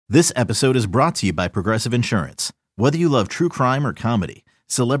This episode is brought to you by Progressive Insurance. Whether you love true crime or comedy,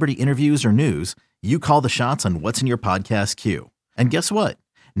 celebrity interviews or news, you call the shots on what's in your podcast queue. And guess what?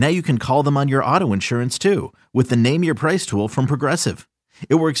 Now you can call them on your auto insurance too with the Name Your Price tool from Progressive.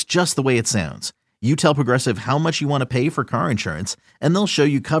 It works just the way it sounds. You tell Progressive how much you want to pay for car insurance, and they'll show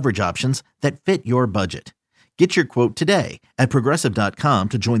you coverage options that fit your budget. Get your quote today at Progressive.com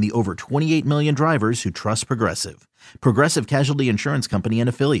to join the over 28 million drivers who trust Progressive. Progressive Casualty Insurance Company and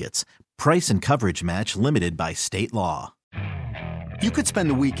Affiliates. Price and coverage match limited by state law. You could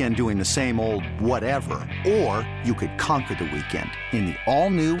spend the weekend doing the same old whatever, or you could conquer the weekend in the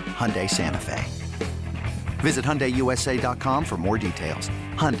all-new Hyundai Santa Fe. Visit HyundaiUSA.com for more details.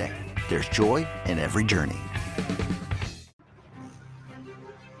 Hyundai, there's joy in every journey.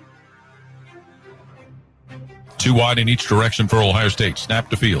 Two wide in each direction for Ohio State. Snap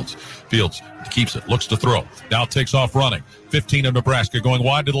to Fields. Fields keeps it, looks to throw. Now takes off running. 15 of Nebraska going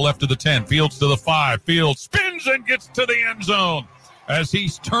wide to the left of the 10. Fields to the 5. Fields spins and gets to the end zone as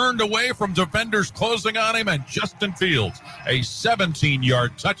he's turned away from defenders closing on him, and Justin Fields, a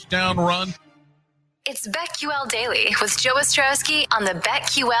 17-yard touchdown run. It's BetQL Daily with Joe Ostrowski on the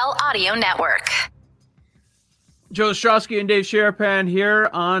BetQL Audio Network. Joe Ostrowski and Dave Sharapan here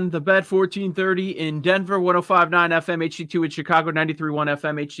on the Bet 1430 in Denver, 105.9 FM HD2 in Chicago, 93.1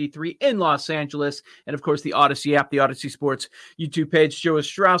 FM HD3 in Los Angeles, and of course the Odyssey app, the Odyssey Sports YouTube page. Joe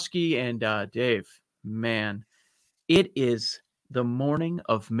Ostrowski and Dave, man, it is the morning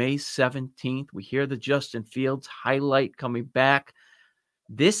of May 17th. We hear the Justin Fields highlight coming back.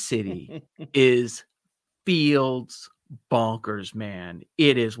 This city is Fields bonkers, man.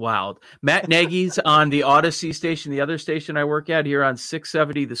 It is wild. Matt Nagy's on the Odyssey station, the other station I work at here on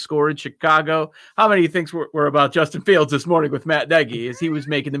 670 The Score in Chicago. How many of you think were about Justin Fields this morning with Matt Nagy as he was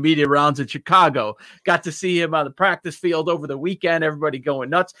making the media rounds in Chicago? Got to see him on the practice field over the weekend. Everybody going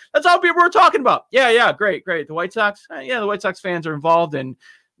nuts. That's all people were talking about. Yeah, great. The White Sox, the White Sox fans are involved, and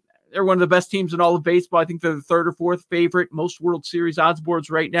they're one of the best teams in all of baseball. I think they're the third or fourth favorite, most World Series odds boards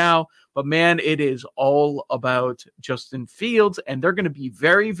right now. But, man, it is all about Justin Fields, and they're going to be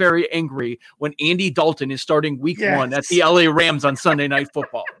very, very angry when Andy Dalton is starting week one at the LA Rams on Sunday Night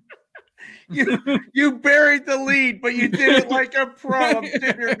Football. You buried the lead, but you did it like a pro. I'm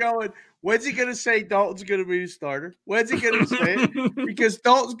sitting here going, when's he going to say Dalton's going to be the starter? When's he going to say it? Because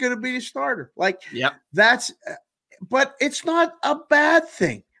Dalton's going to be the starter. But it's not a bad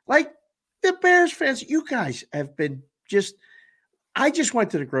thing. Like, the Bears fans, you guys have been I just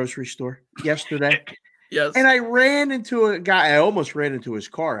went to the grocery store yesterday. Yes. And I ran into a guy. I almost ran into his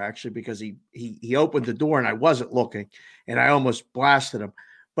car, actually, because he opened the door and I wasn't looking, and I almost blasted him.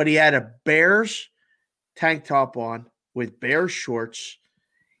 But he had a Bears tank top on with Bears shorts.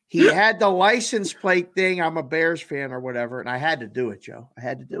 He had the license plate thing. I'm a Bears fan or whatever, and I had to do it, Joe. I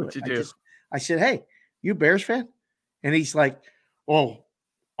had to do it. I said, "Hey, you Bears fan?" And he's like, "Oh,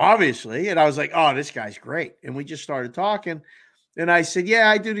 obviously." And I was like, "Oh, this guy's great." And we just started talking. And I said, "Yeah,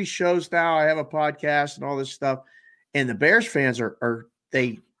 I do these shows now. I have a podcast and all this stuff." And the Bears fans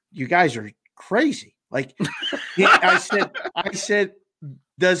you guys are crazy. Like, I said,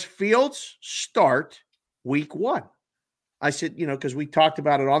 "Does Fields start week one?" I said, because we talked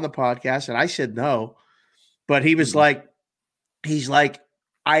about it on the podcast, and I said no. But he was he's like,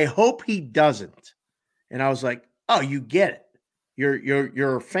 "I hope he doesn't." And I was like, "Oh, you get it.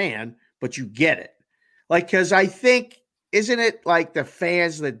 You're a fan, but you get it." Like, because I think, isn't it like the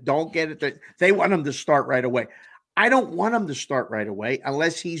fans that don't get it, that they want him to start right away? I don't want him to start right away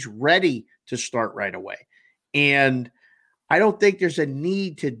unless he's ready to start right away. And I don't think there's a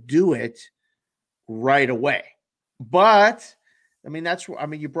need to do it right away. But,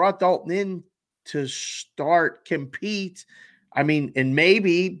 you brought Dalton in to start, compete. And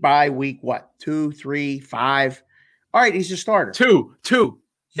maybe by week, 2, 3, 5. All right, he's a starter. Two.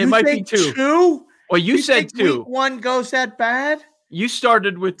 It might be two. Two? Well, you said two. Week one goes that bad? You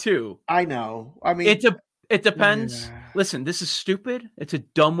started with two. I know. It depends. Yeah. Listen, this is stupid. It's a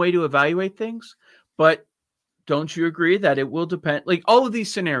dumb way to evaluate things. But don't you agree that it will depend? Like, all of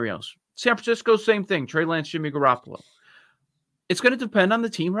these scenarios. San Francisco, same thing. Trey Lance, Jimmy Garoppolo. It's going to depend on the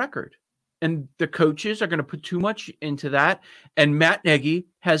team record. And the coaches are going to put too much into that. And Matt Nagy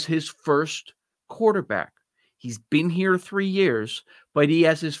has his first quarterback. He's been here 3 years, but he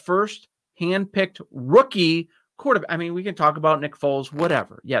has his first hand-picked rookie quarterback. We can talk about Nick Foles,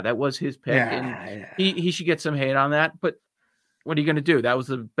 whatever. Yeah, that was his pick, and he should get some hate on that. But what are you going to do? That was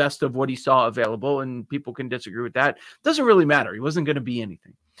the best of what he saw available, and people can disagree with that. Doesn't really matter. He wasn't going to be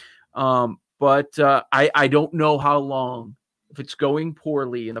anything. But I don't know how long if it's going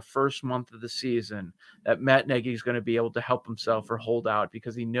poorly in the first month of the season, that Matt Nagy is going to be able to help himself or hold out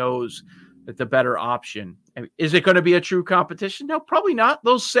because he knows that the better option. I mean, is it going to be a true competition? No, probably not.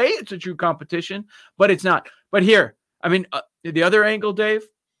 They'll say it's a true competition, but it's not. But here, I mean, the other angle, Dave,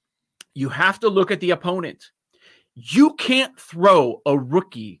 you have to look at the opponent. You can't throw a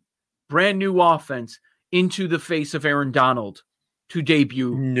rookie, brand new offense into the face of Aaron Donald to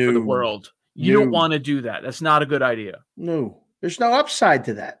debut for the world. You don't want to do that. That's not a good idea. No, there's no upside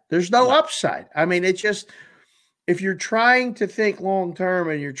to that. There's no upside. I mean, it's just, if you're trying to think long-term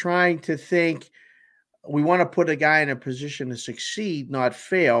and you're trying to think we want to put a guy in a position to succeed, not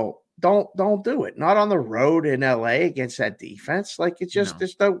fail, don't do it. Not on the road in LA against that defense. Like, it's just,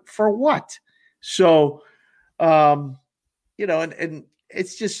 there's no, for what? So, and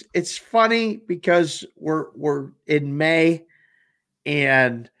it's just, it's funny because we're in May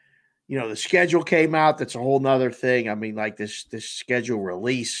and, the schedule came out. That's a whole nother thing. I mean, like this schedule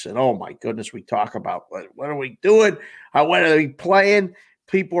release, and oh my goodness, we talk about what are we doing? When are we playing?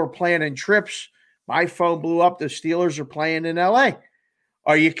 People are planning trips. My phone blew up. The Steelers are playing in LA.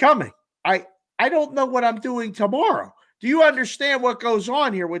 Are you coming? I don't know what I'm doing tomorrow. Do you understand what goes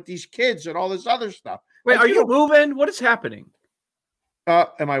on here with these kids and all this other stuff? Wait, are you moving? What is happening?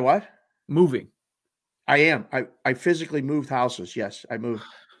 Am I what? Moving. I am. I physically moved houses. Yes, I moved.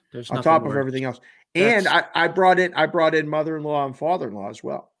 There's on top of everything else. And I brought in mother-in-law and father-in-law as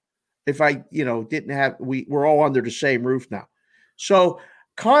well. If I, didn't have, we're all under the same roof now. So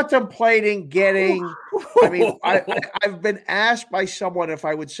contemplating getting, I mean, I've been asked by someone if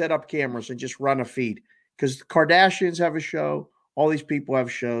I would set up cameras and just run a feed, because the Kardashians have a show. All these people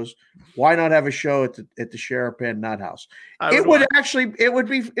have shows. Why not have a show at the Sherapan Nut House? It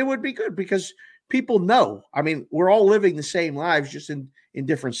would be good because people know. I mean, we're all living the same lives, just in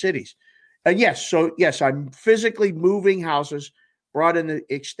different cities. And yes, I'm physically moving houses, brought in the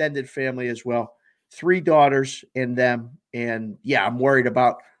extended family as well. 3 daughters and them. And yeah, I'm worried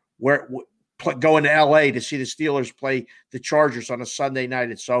about going to LA to see the Steelers play the Chargers on a Sunday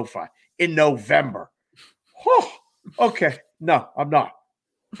night at SoFi in November. Oh, okay. No, I'm not.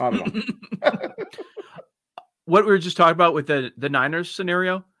 What we were just talking about with the Niners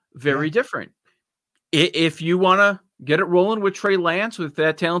scenario, very different. If you want to get it rolling with Trey Lance with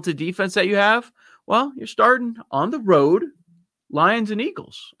that talented defense that you have, well, you're starting on the road, Lions and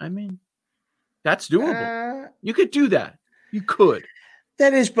Eagles. I mean, that's doable. You could do that. You could.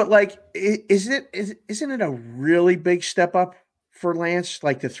 That is, but like, isn't it a really big step up for Lance,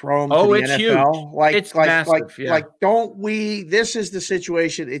 like to throw him to the NFL? Huge. Like, it's massive. Like, don't we? This is the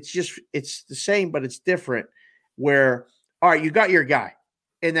situation. It's the same, but it's different. Where, all right, you got your guy,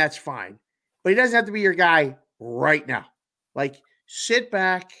 and that's fine, but he doesn't have to be your guy right now. Like, sit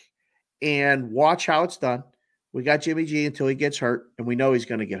back and watch how it's done. We got Jimmy G until he gets hurt, and we know he's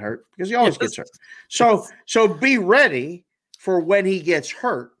going to get hurt because he always gets hurt. So be ready for when he gets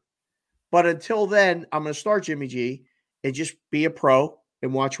hurt. But until then, I'm going to start Jimmy G and just be a pro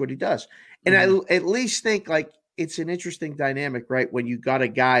and watch what he does. And I at least think like it's an interesting dynamic, right? When you got a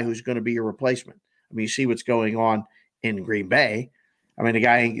guy who's going to be your replacement. I mean, you see what's going on in Green Bay. I mean, the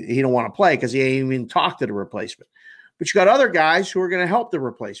guy, he don't want to play because he ain't even talked to the replacement. But you got other guys who are going to help the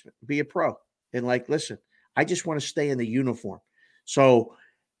replacement, be a pro. And like, listen, I just want to stay in the uniform. So,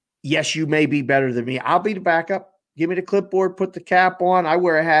 yes, you may be better than me. I'll be the backup. Give me the clipboard, put the cap on. I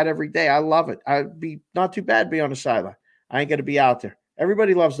wear a hat every day. I love it. I'd be not too bad to be on the sideline. I ain't going to be out there.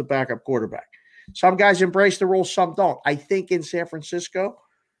 Everybody loves the backup quarterback. Some guys embrace the role, some don't. I think in San Francisco,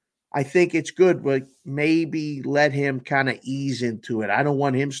 I think it's good, but maybe let him kind of ease into it. I don't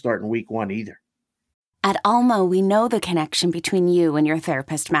want him starting week 1 either. At Alma, we know the connection between you and your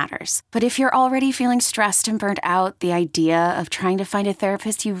therapist matters. But if you're already feeling stressed and burnt out, the idea of trying to find a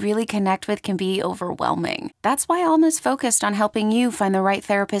therapist you really connect with can be overwhelming. That's why Alma's focused on helping you find the right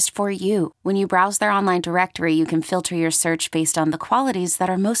therapist for you. When you browse their online directory, you can filter your search based on the qualities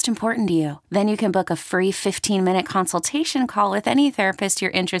that are most important to you. Then you can book a free 15-minute consultation call with any therapist you're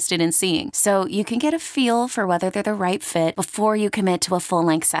interested in seeing, so you can get a feel for whether they're the right fit before you commit to a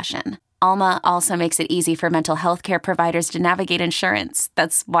full-length session. Alma also makes it easy for mental health care providers to navigate insurance.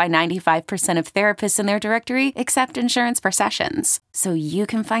 That's why 95% of therapists in their directory accept insurance for sessions, so you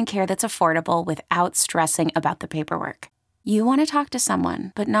can find care that's affordable without stressing about the paperwork. You want to talk to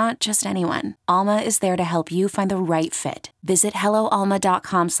someone, but not just anyone. Alma is there to help you find the right fit. Visit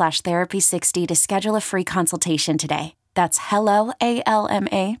helloalma.com/therapy60 to schedule a free consultation today. That's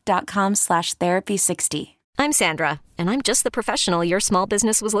helloalma.com/therapy60. I'm Sandra, and I'm just the professional your small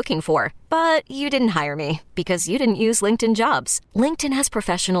business was looking for. But you didn't hire me because you didn't use LinkedIn Jobs. LinkedIn has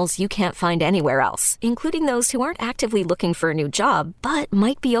professionals you can't find anywhere else, including those who aren't actively looking for a new job, but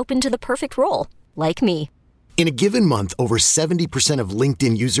might be open to the perfect role, like me. In a given month, over 70% of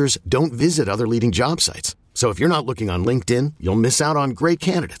LinkedIn users don't visit other leading job sites. So if you're not looking on LinkedIn, you'll miss out on great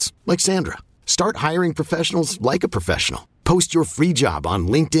candidates like Sandra. Start hiring professionals like a professional. Post your free job on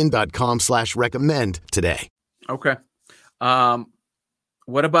linkedin.com/recommend today. Okay.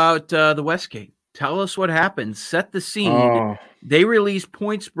 What about the Westgate? Tell us what happened. Set the scene. They released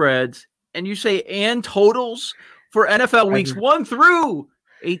point spreads, and you say and totals for NFL weeks 1 through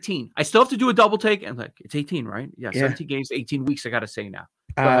 18. I still have to do a double take. And like, it's 18, right? Yeah, 17 games, 18 weeks. I got to say now.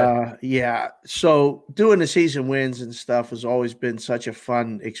 Yeah. So doing the season wins and stuff has always been such a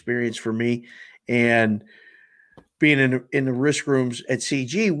fun experience for me. And being in the risk rooms at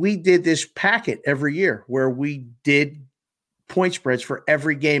CG, we did this packet every year where we did point spreads for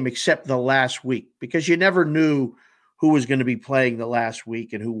every game except the last week, because you never knew who was going to be playing the last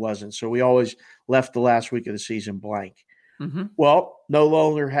week and who wasn't. So we always left the last week of the season blank. Mm-hmm. Well, no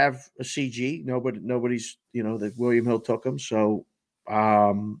longer have a CG. Nobody's, that William Hill took them. So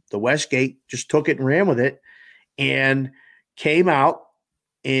the Westgate just took it and ran with it and came out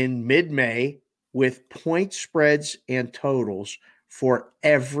in mid-May with point spreads and totals for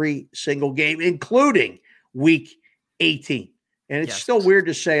every single game, including week 18. And it's still weird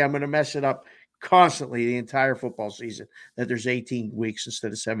to say, I'm going to mess it up constantly the entire football season, that there's 18 weeks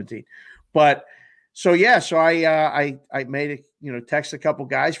instead of 17. But so I made it, text a couple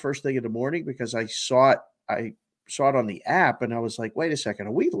guys first thing in the morning because I saw it on the app and I was like, wait a second,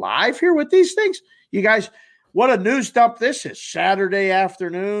 are we live here with these things? You guys, what a news dump this is. Saturday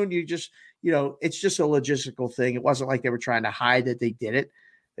afternoon, it's just a logistical thing. It wasn't like they were trying to hide that they did it.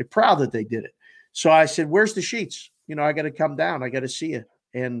 They're proud that they did it. So I said, where's the sheets? I got to come down. I got to see you.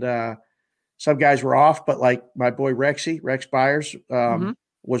 And some guys were off, but like my boy Rex Byers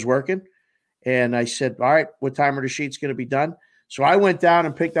was working. And I said, all right, what time are the sheets going to be done? So I went down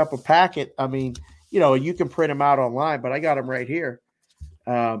and picked up a packet. I mean, you can print them out online, but I got them right here.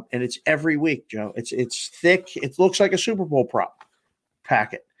 And it's every week, Joe. It's thick. It looks like a Super Bowl prop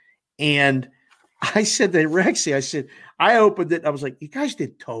packet. And I said to Rexy, I opened it. I was like, you guys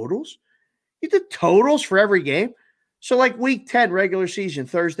did totals? You did totals for every game? So like week 10 regular season,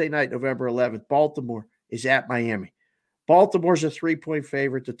 Thursday night, November 11th, Baltimore is at Miami. Baltimore's a 3-point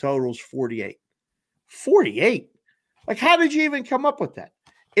favorite. The total's 48. 48? Like, how did you even come up with that?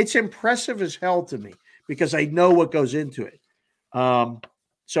 It's impressive as hell to me because I know what goes into it.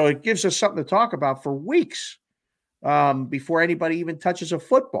 So it gives us something to talk about for weeks before anybody even touches a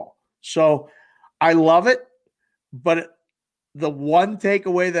football. So I love it. But the one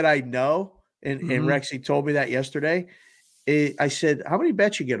takeaway that I know, and Rexy told me that yesterday, I said, how many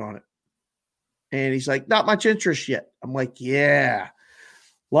bets you get on it? And he's like, not much interest yet. I'm like, yeah.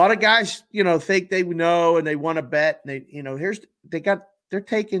 A lot of guys, think they know and they want to bet. And they're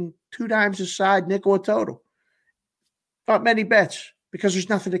taking 2 dimes a side, nickel a total. Not many bets because there's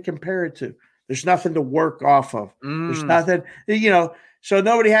nothing to compare it to. There's nothing to work off of. There's nothing, so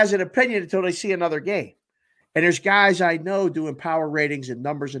nobody has an opinion until they see another game. And there's guys I know doing power ratings and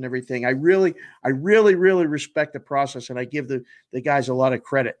numbers and everything. I really, really respect the process, and I give the guys a lot of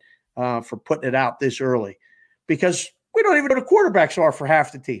credit for putting it out this early, because we don't even know what the quarterbacks are for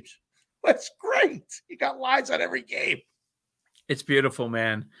half the teams. That's great. You got lines on every game. It's beautiful,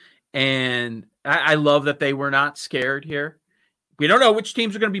 man. And I love that they were not scared here. We don't know which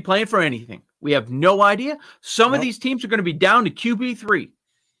teams are going to be playing for anything. We have no idea. Some of these teams are going to be down to QB3.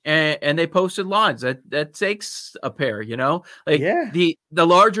 And they posted lines that takes a pair, the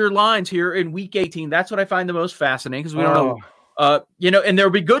larger lines here in week 18. That's what I find the most fascinating, because we don't know, and there'll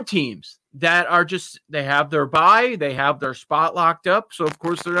be good teams that are they have their bye, they have their spot locked up. So of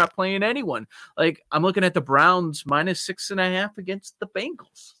course they're not playing anyone. Like, I'm looking at the Browns -6.5 against the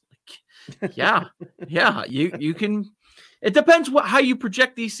Bengals. Like, yeah, you can, it depends how you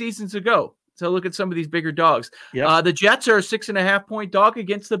project these seasons to go. So look at some of these bigger dogs. Yep. The Jets are a 6.5-point dog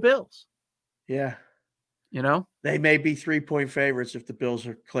against the Bills. Yeah. They may be 3-point favorites if the Bills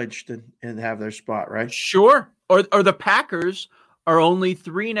are clinched and have their spot, right? Sure. Or the Packers are only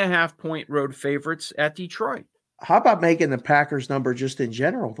 3.5-point road favorites at Detroit. How about making the Packers number just in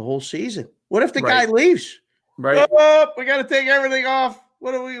general the whole season? What if the guy leaves? Right. Oh, we got to take everything off.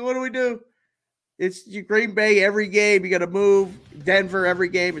 What do we do? It's Green Bay every game. You got to move. Denver every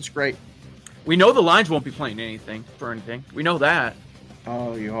game. It's great. We know the lines won't be playing anything. We know that.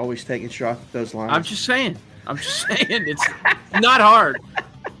 Oh, you're always taking shots at those lines. I'm just saying. It's not hard.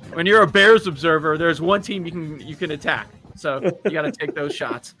 when you're a Bears observer, there's one team you can attack. So you got to take those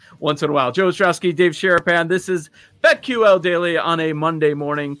shots once in a while. Joe Ostrowski, Dave Sharapan. This is BetQL Daily on a Monday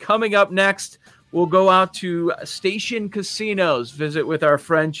morning. Coming up next, we'll go out to Station Casinos, visit with our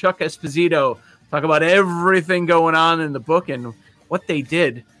friend Chuck Esposito, talk about everything going on in the book and what they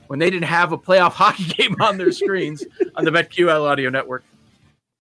did when they didn't have a playoff hockey game on their screens on the BetQL Audio Network.